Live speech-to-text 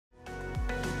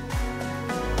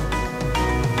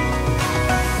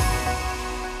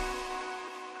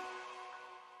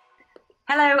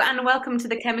Hello and welcome to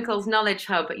the Chemicals Knowledge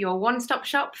Hub, your one-stop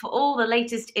shop for all the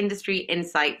latest industry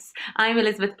insights. I'm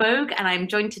Elizabeth Bogue and I'm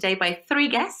joined today by three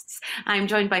guests. I'm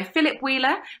joined by Philip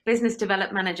Wheeler, Business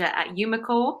Development Manager at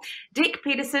Umicore, Dick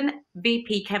Pederson,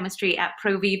 VP Chemistry at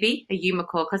ProVivi, a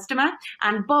Umicore customer,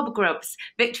 and Bob Grubbs,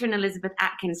 Victor and Elizabeth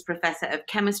Atkins Professor of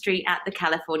Chemistry at the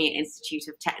California Institute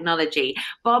of Technology.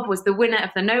 Bob was the winner of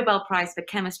the Nobel Prize for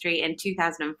Chemistry in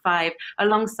 2005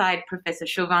 alongside Professor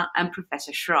Chauvin and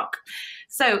Professor Schrock.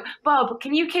 So, Bob,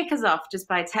 can you kick us off just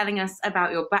by telling us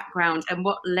about your background and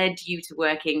what led you to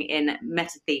working in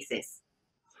Metathesis?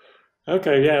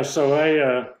 Okay, yeah. So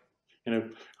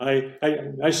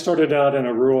I started out in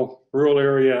a rural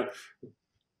area,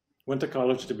 went to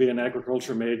college to be an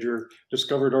agriculture major,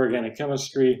 discovered organic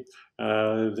chemistry,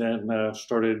 then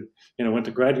started, went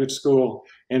to graduate school,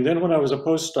 and then when I was a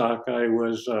postdoc, I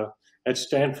was at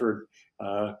Stanford.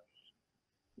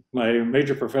 My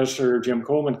major professor, Jim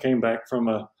Coleman, came back from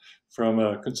a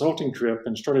consulting trip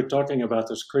and started talking about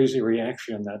this crazy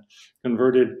reaction that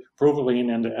converted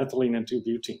propylene into ethylene into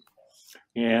butene.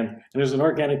 And as an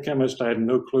organic chemist, I had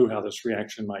no clue how this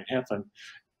reaction might happen,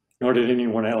 nor did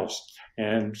anyone else.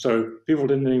 And so people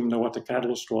didn't even know what the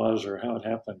catalyst was or how it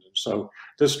happened. And so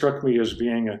this struck me as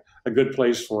being a good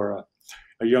place for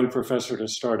a young professor to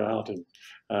start out. And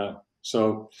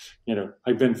so,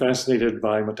 I've been fascinated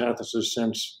by metathesis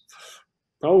since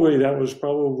that was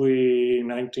probably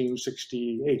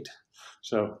 1968.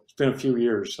 So it's been a few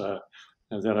years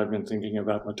that I've been thinking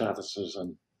about metathesis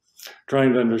and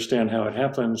trying to understand how it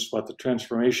happens, what the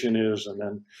transformation is, and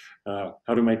then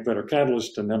how to make better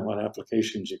catalysts, and then what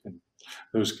applications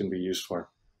those can be used for.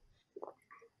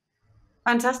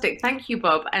 Fantastic. Thank you,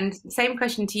 Bob. And same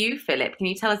question to you, Philip. Can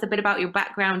you tell us a bit about your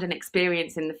background and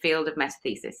experience in the field of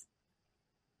metathesis?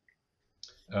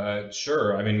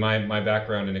 Sure. I mean, my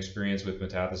background and experience with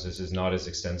metathesis is not as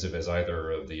extensive as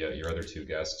either of your other two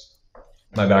guests.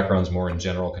 My background's more in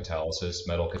general catalysis,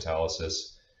 metal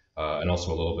catalysis, and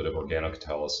also a little bit of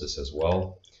organocatalysis as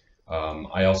well.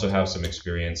 I also have some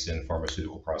experience in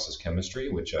pharmaceutical process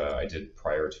chemistry, which I did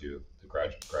prior to the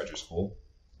graduate school.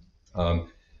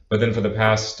 But then for the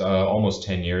past almost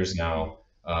 10 years now,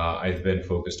 I've been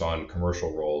focused on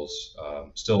commercial roles,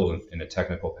 still in a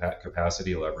technical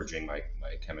capacity, leveraging my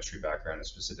chemistry background and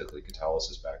specifically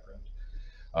catalysis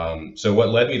background. So what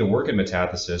led me to work in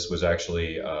metathesis was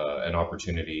actually an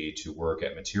opportunity to work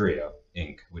at Materia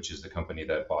Inc., which is the company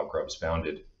that Bob Grubbs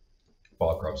founded,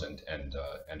 Bob Grubbs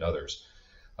and others,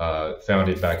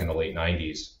 founded back in the late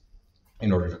 90s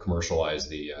in order to commercialize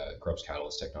the Grubbs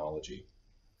catalyst technology.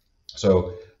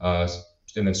 So,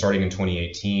 and then starting in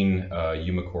 2018,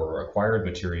 Umicore acquired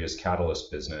Materia's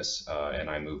catalyst business, and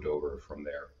I moved over from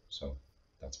there. So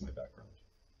that's my background.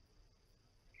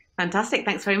 Fantastic.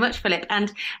 Thanks very much, Philip.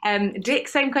 And Dick,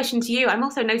 same question to you. I'm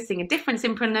also noticing a difference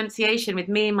in pronunciation with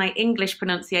me and my English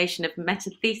pronunciation of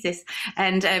metathesis,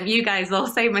 and you guys all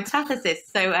say metathesis.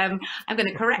 So I'm going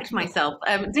to correct myself.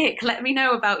 Dick, let me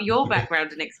know about your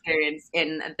background and experience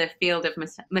in the field of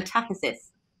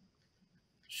metathesis.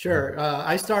 Sure.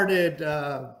 I started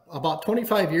about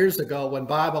 25 years ago when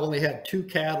Bob only had two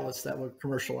catalysts that were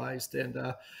commercialized. And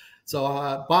so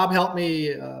Bob helped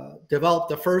me develop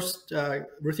the first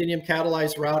ruthenium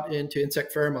catalyzed route into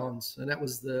insect pheromones. And that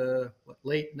was the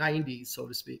late 90s, so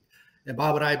to speak. And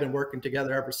Bob and I have been working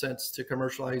together ever since to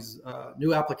commercialize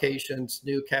new applications,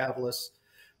 new catalysts.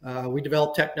 We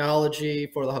developed technology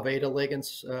for the Haveda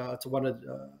ligands.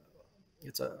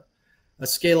 It's a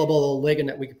scalable ligand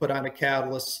that we can put on a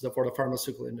catalyst for the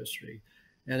pharmaceutical industry.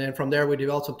 And then from there, we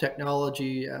developed some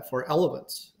technology for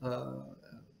elements.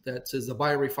 That is a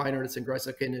biorefiner that's in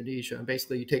Gresik, Indonesia. And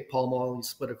basically, you take palm oil and you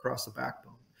split it across the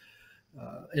backbone.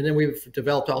 And then we've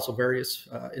developed also various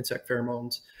insect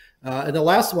pheromones. And the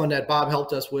last one that Bob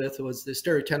helped us with was the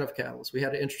stereotenif catalyst. We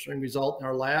had an interesting result in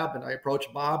our lab, and I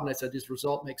approached Bob and I said, this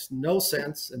result makes no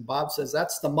sense. And Bob says,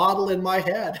 that's the model in my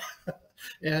head.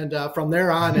 And from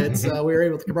there on, we were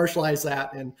able to commercialize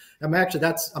that. And I'm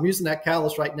using that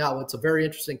catalyst right now. It's a very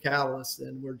interesting catalyst,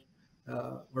 and we're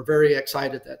very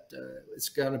excited that it's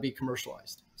going to be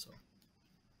commercialized. So.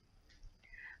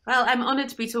 Well, I'm honored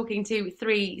to be talking to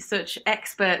three such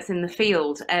experts in the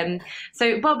field.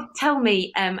 So, Bob, tell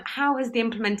me, how has the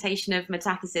implementation of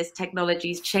metathesis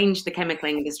technologies changed the chemical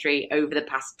industry over the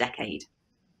past decade?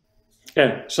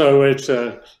 Yeah, so it's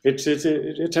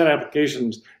had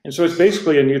applications, and so it's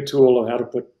basically a new tool of how to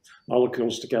put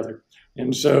molecules together.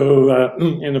 And so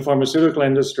in the pharmaceutical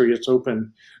industry, it's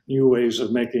opened new ways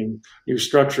of making new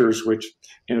structures. Which,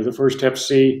 the first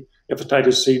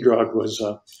hepatitis C drug was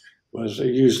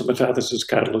used a metathesis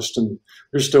catalyst, and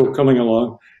they're still coming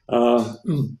along.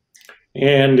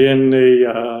 And in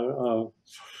the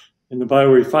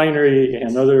biorefinery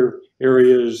and other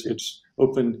areas, it's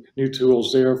opened new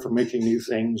tools there for making new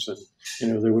things.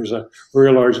 And there was a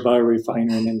very large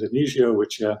biorefinery in Indonesia,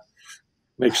 which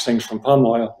makes things from palm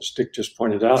oil, as Dick just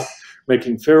pointed out,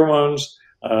 making pheromones.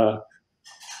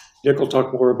 Dick will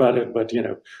talk more about it, but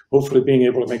hopefully being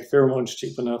able to make pheromones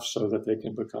cheap enough so that they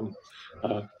can become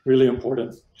really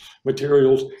important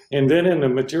materials. And then in the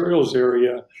materials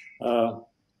area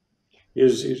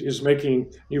is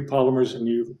making new polymers and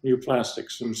new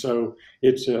plastics. And so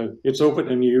it's opened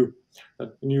a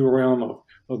new realm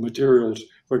of materials.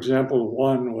 For example,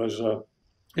 one was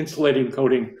insulating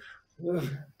coating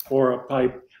for a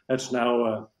pipe that's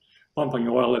now pumping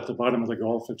oil at the bottom of the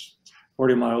Gulf. It's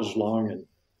 40 miles long and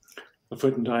a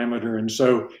foot in diameter. And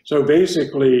so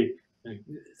basically,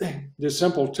 this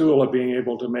simple tool of being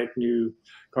able to make new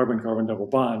carbon-carbon double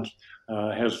bonds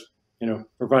has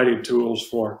provided tools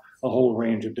for a whole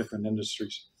range of different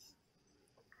industries.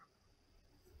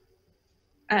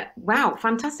 Wow,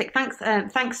 fantastic.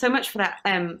 Thanks so much for that,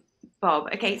 Bob.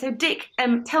 Okay, so Dick,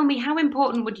 tell me, how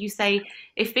important would you say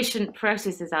efficient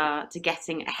processes are to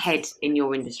getting ahead in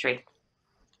your industry?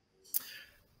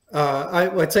 I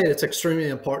would say it's extremely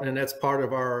important, and that's part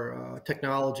of our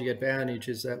technology advantage,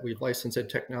 is that we've licensed in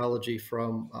technology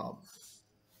from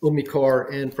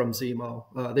Umicore and from Zemo.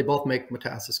 They both make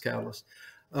metathesis catalysts.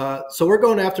 So we're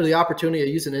going after the opportunity of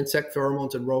using insect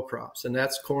pheromones in row crops, and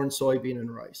that's corn, soybean,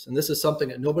 and rice. And this is something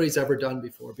that nobody's ever done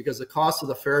before, because the cost of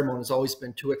the pheromone has always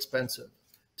been too expensive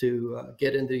to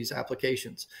get into these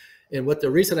applications. And with the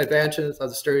recent advances of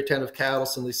the stereoattentive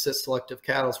catalysts and the cis-selective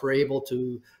catalysts, we're able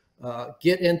to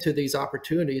get into these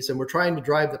opportunities, and we're trying to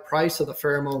drive the price of the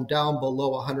pheromone down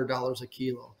below $100 a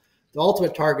kilo. The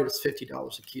ultimate target is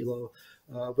 $50 a kilo,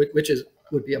 which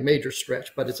would be a major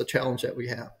stretch, but it's a challenge that we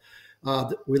have.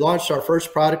 We launched our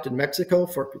first product in Mexico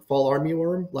for fall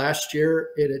armyworm last year.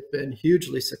 It had been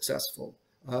hugely successful.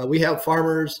 We have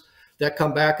farmers that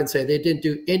come back and say they didn't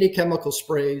do any chemical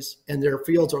sprays and their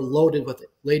fields are loaded with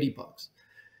ladybugs.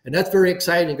 And that's very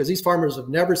exciting, because these farmers have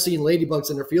never seen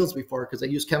ladybugs in their fields before, because they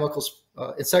use chemicals,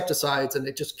 insecticides, and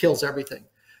it just kills everything.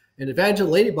 And the advantage of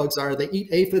ladybugs are they eat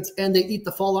aphids and they eat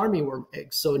the fall armyworm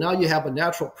eggs. So now you have a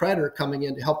natural predator coming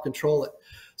in to help control it.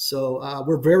 So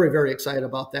we're very, very excited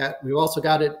about that. We've also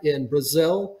got it in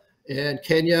Brazil and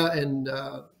Kenya and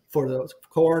for the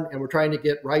corn, and we're trying to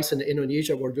get rice into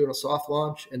Indonesia. We're doing a soft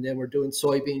launch, and then we're doing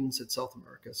soybeans in South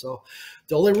America. So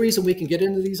the only reason we can get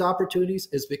into these opportunities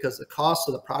is because the cost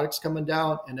of the product's coming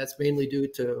down, and that's mainly due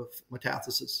to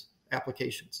metathesis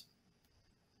applications.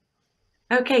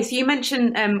 Okay, so you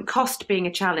mentioned cost being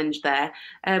a challenge there.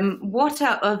 What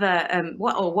are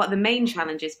the main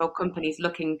challenges for companies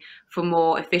looking for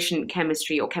more efficient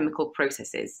chemistry or chemical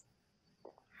processes?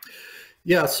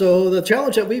 Yeah, so the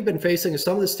challenge that we've been facing is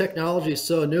some of this technology is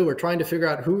so new. We're trying to figure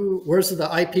out where's the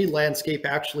IP landscape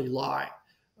actually lie.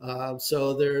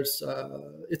 So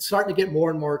it's starting to get more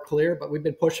and more clear, but we've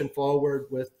been pushing forward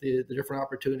with the different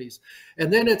opportunities.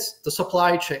 And then it's the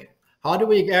supply chain. How do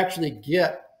we actually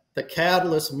get the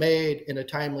catalyst made in a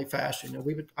timely fashion?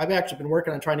 And I've actually been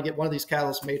working on trying to get one of these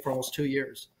catalysts made for almost 2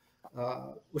 years,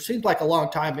 which seems like a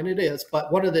long time, and it is,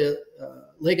 but one of the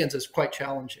ligands is quite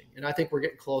challenging. And I think we're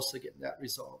getting close to getting that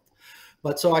resolved.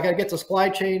 But so I got to get the supply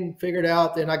chain figured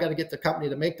out, then I got to get the company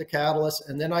to make the catalyst,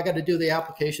 and then I got to do the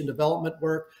application development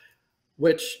work,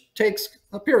 which takes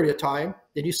a period of time.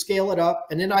 Then you scale it up,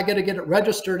 and then I got to get it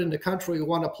registered in the country we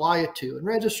want to apply it to. And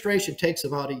registration takes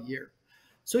about a year.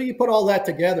 So you put all that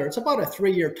together, it's about a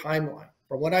 3-year timeline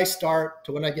from when I start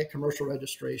to when I get commercial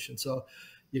registration. So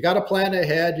you got to plan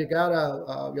ahead. You got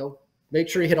to make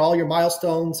sure you hit all your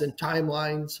milestones and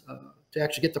timelines to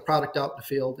actually get the product out in the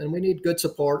field. And we need good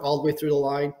support all the way through the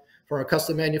line, from our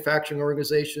custom manufacturing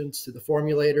organizations to the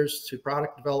formulators to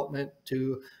product development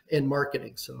to in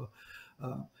marketing. So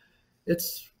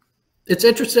it's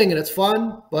interesting and it's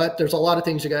fun, but there's a lot of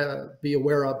things you got to be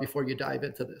aware of before you dive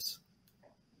into this.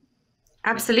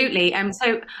 Absolutely.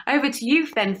 So over to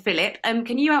you then, Philip.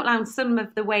 Can you outline some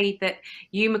of the ways that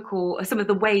Umicore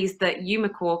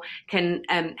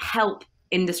can help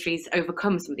industries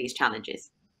overcome some of these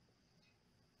challenges?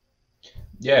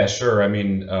 Yeah, sure. I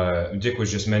mean, Dick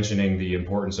was just mentioning the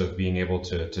importance of being able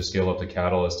to scale up the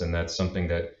catalyst, and that's something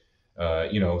that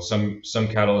some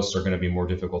catalysts are going to be more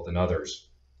difficult than others.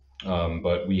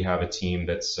 But we have a team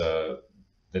that's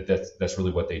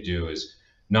really what they do, is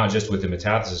not just with the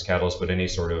metathesis catalyst, but any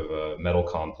sort of metal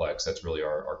complex. That's really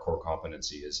our core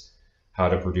competency, is how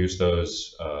to produce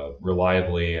those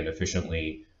reliably and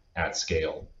efficiently at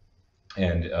scale.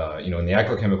 And in the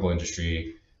agrochemical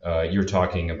industry, you're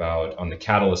talking about, on the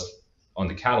catalyst on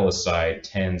the catalyst side,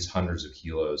 tens, hundreds of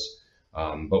kilos.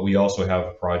 But we also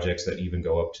have projects that even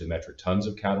go up to metric tons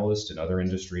of catalyst in other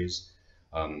industries.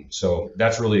 So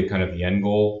that's really kind of the end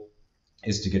goal,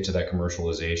 is to get to that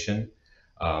commercialization,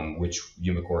 which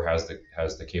Umicore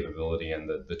has the capability and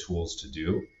the tools to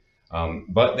do.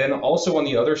 But then also on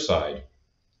the other side,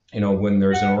 when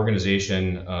there's an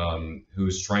organization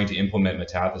who's trying to implement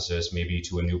metathesis maybe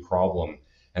to a new problem,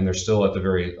 and they're still at the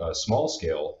very small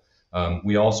scale,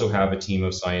 we also have a team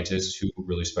of scientists who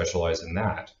really specialize in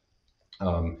that.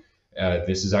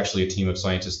 This is actually a team of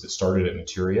scientists that started at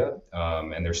Materia,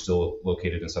 and they're still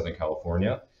located in Southern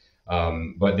California.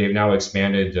 But they've now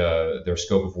expanded their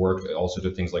scope of work also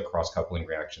to things like cross-coupling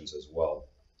reactions as well.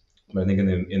 But I think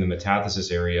in the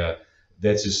metathesis area,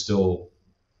 this is still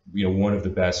one of the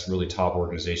best, really top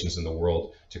organizations in the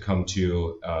world to come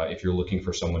to if you're looking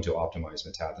for someone to optimize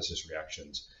metathesis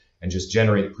reactions and just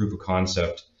generate proof of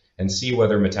concept and see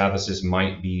whether metathesis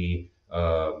might be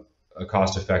a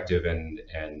cost-effective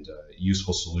and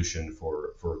useful solution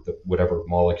for whatever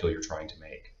molecule you're trying to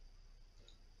make.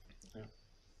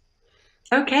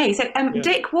 Okay, so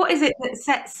Dick, what is it that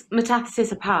sets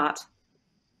metathesis apart?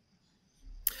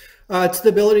 It's the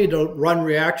ability to run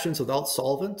reactions without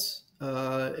solvents.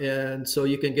 And so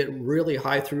you can get really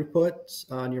high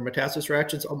throughputs on your metathesis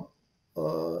reactions.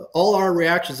 All our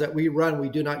reactions that we run, we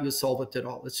do not use solvent at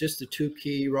all. It's just the two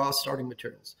key raw starting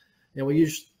materials. And we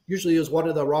usually use one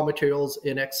of the raw materials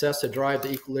in excess to drive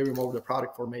the equilibrium over the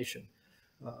product formation.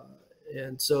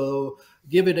 And so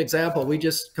give an example, we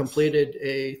just completed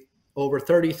a over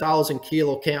 30,000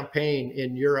 kilo campaign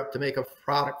in Europe to make a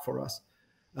product for us.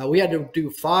 We had to do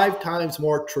 5 times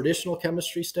more traditional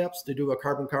chemistry steps to do a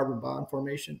carbon-carbon bond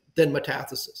formation than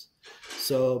metathesis.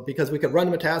 So because we could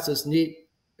run metathesis neat,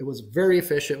 it was very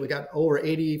efficient. We got over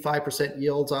 85%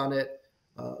 yields on it.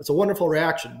 It's a wonderful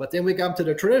reaction. But then we got to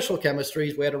the traditional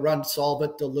chemistries. We had to run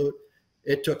solvent, dilute.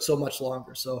 It took so much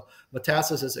longer. So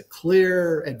metathesis is a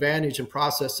clear advantage in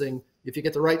processing. If you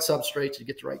get the right substrates, you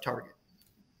get the right target.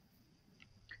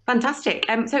 Fantastic.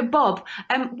 So Bob,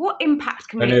 what impact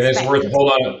can we expect? It's worth,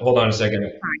 hold on a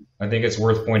second. I think it's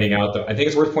worth pointing out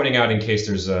in case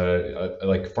there's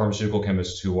like pharmaceutical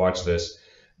chemists who watch this,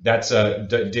 that's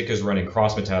Dick is running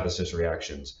cross metathesis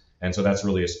reactions. And so that's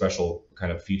really a special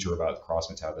kind of feature about cross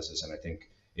metathesis. And I think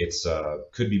it's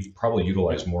could be probably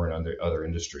utilized more in other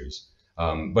industries.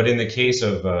 But in the case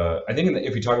of, I think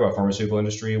if you talk about pharmaceutical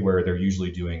industry where they're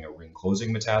usually doing a ring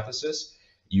closing metathesis,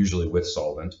 usually with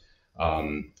solvent,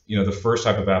 the first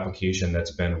type of application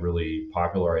that's been really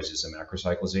popularized is a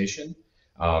macrocyclization.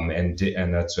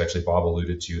 And that's actually Bob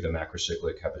alluded to, the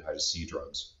macrocyclic hepatitis C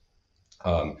drugs.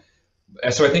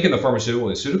 So I think in the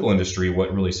pharmaceutical industry,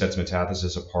 what really sets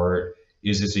metathesis apart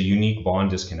is it's a unique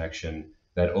bond disconnection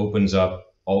that opens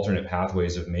up alternate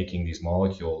pathways of making these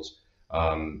molecules.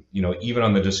 Even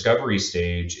on the discovery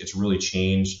stage, it's really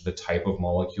changed the type of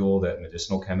molecule that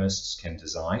medicinal chemists can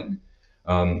design.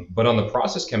 But on the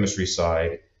process chemistry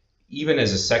side, even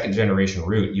as a second generation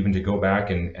route, even to go back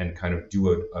and kind of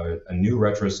do a new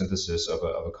retrosynthesis of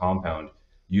a compound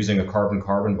using a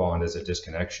carbon-carbon bond as a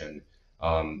disconnection,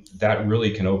 that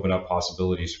really can open up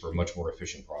possibilities for much more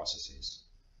efficient processes.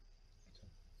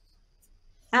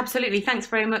 Absolutely. Thanks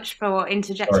very much for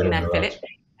interjecting there, Philip.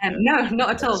 No,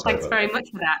 not at all. Thanks very much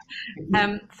for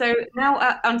that. So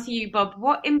now on to you, Bob.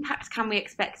 What impact can we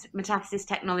expect metathesis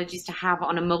technologies to have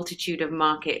on a multitude of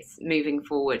markets moving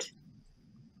forward?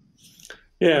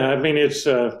 Yeah, I mean, it's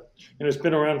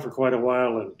been around for quite a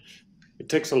while, and it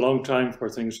takes a long time for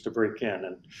things to break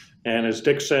in. And as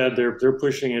Dick said, they're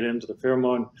pushing it into the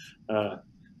pheromone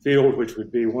field, which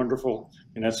would be wonderful.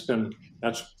 And that's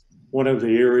one of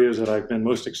the areas that I've been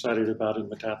most excited about in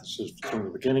metathesis from the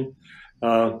beginning.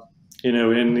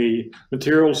 In the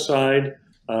materials side,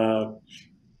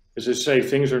 as I say,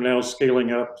 things are now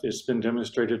scaling up. It's been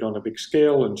demonstrated on a big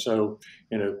scale, and so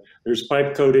there's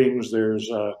pipe coatings, there's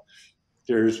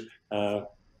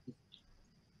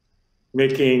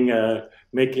making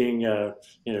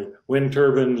wind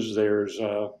turbines, there's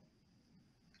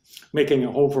making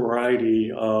a whole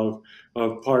variety of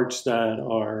parts that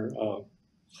are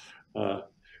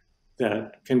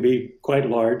that can be quite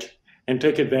large and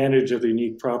take advantage of the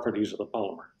unique properties of the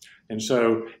polymer. And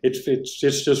so it's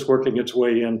just working its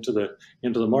way into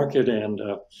the market, and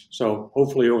so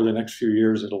hopefully over the next few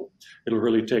years it'll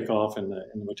really take off in the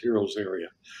materials area.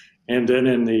 And then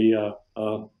in the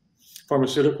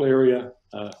pharmaceutical area,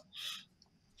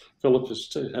 Philip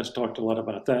has talked a lot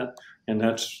about that, and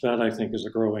that I think is a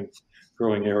growing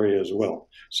area as well.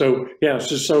 So yeah,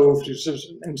 so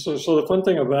the fun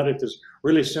thing about it is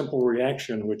really simple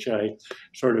reaction, which I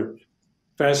sort of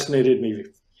fascinated me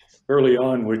early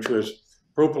on, which was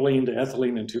propylene to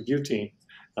ethylene and to butene,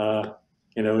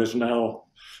 is now,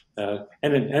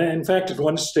 and in fact, at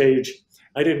one stage,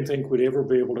 I didn't think we'd ever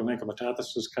be able to make a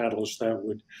metathesis catalyst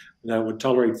that would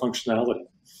tolerate functionality.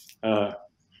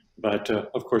 But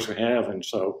of course we have, and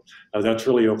so that's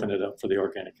really opened it up for the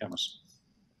organic chemists.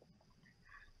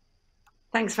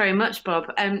 Thanks very much, Bob.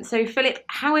 So Philip,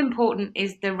 how important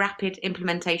is the rapid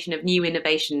implementation of new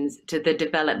innovations to the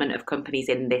development of companies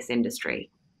in this industry?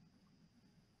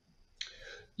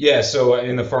 Yeah, so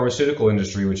in the pharmaceutical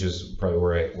industry, which is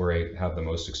probably where I have the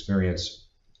most experience,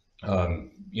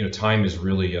 time is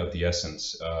really of the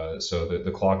essence. So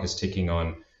the clock is ticking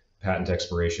on patent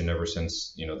expiration ever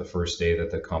since the first day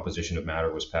that the composition of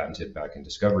matter was patented back in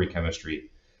discovery chemistry.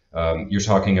 You're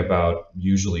talking about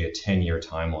usually a 10-year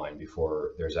timeline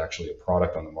before there's actually a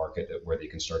product on the market where they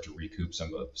can start to recoup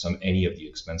any of the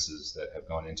expenses that have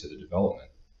gone into the development.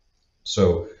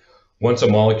 So once a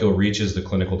molecule reaches the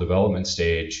clinical development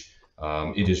stage,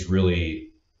 it is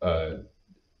really,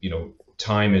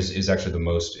 time is actually the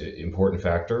most important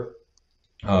factor,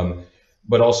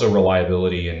 but also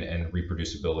reliability and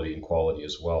reproducibility and quality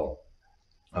as well.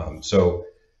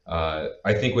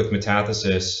 I think with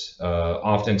metathesis,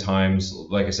 oftentimes,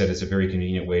 like I said, it's a very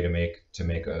convenient way to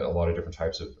make a lot of different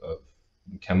types of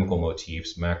chemical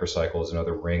motifs, macrocycles, and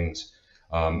other rings.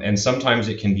 And sometimes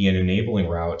it can be an enabling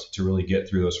route to really get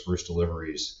through those first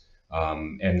deliveries.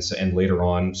 And later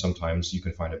on, sometimes you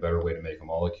can find a better way to make a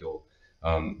molecule.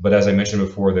 But as I mentioned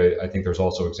before, I think there's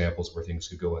also examples where things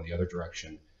could go in the other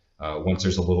direction. Once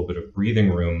there's a little bit of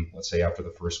breathing room, let's say after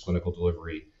the first clinical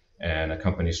delivery, and a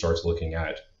company starts looking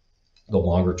at the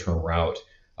longer term route,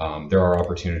 there are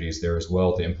opportunities there as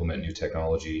well to implement new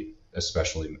technology,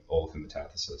 especially olefin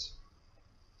metathesis.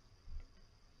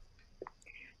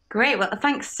 Great. Well,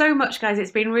 thanks so much, guys.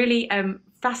 It's been really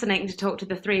fascinating to talk to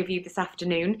the three of you this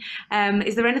afternoon.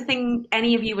 Is there anything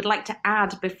any of you would like to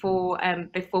add before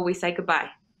we say goodbye?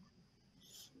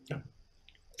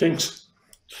 Thanks.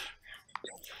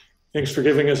 Thanks for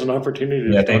giving us an opportunity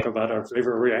to talk about our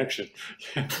favorite reaction.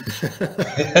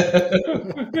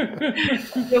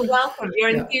 You're welcome. Your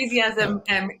enthusiasm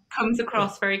comes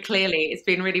across very clearly. It's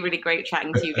been really, really great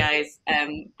chatting to you guys.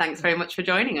 Thanks very much for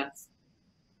joining us.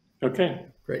 Okay.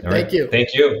 Great. Thank you.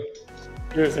 Thank you.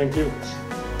 Yeah, thank you.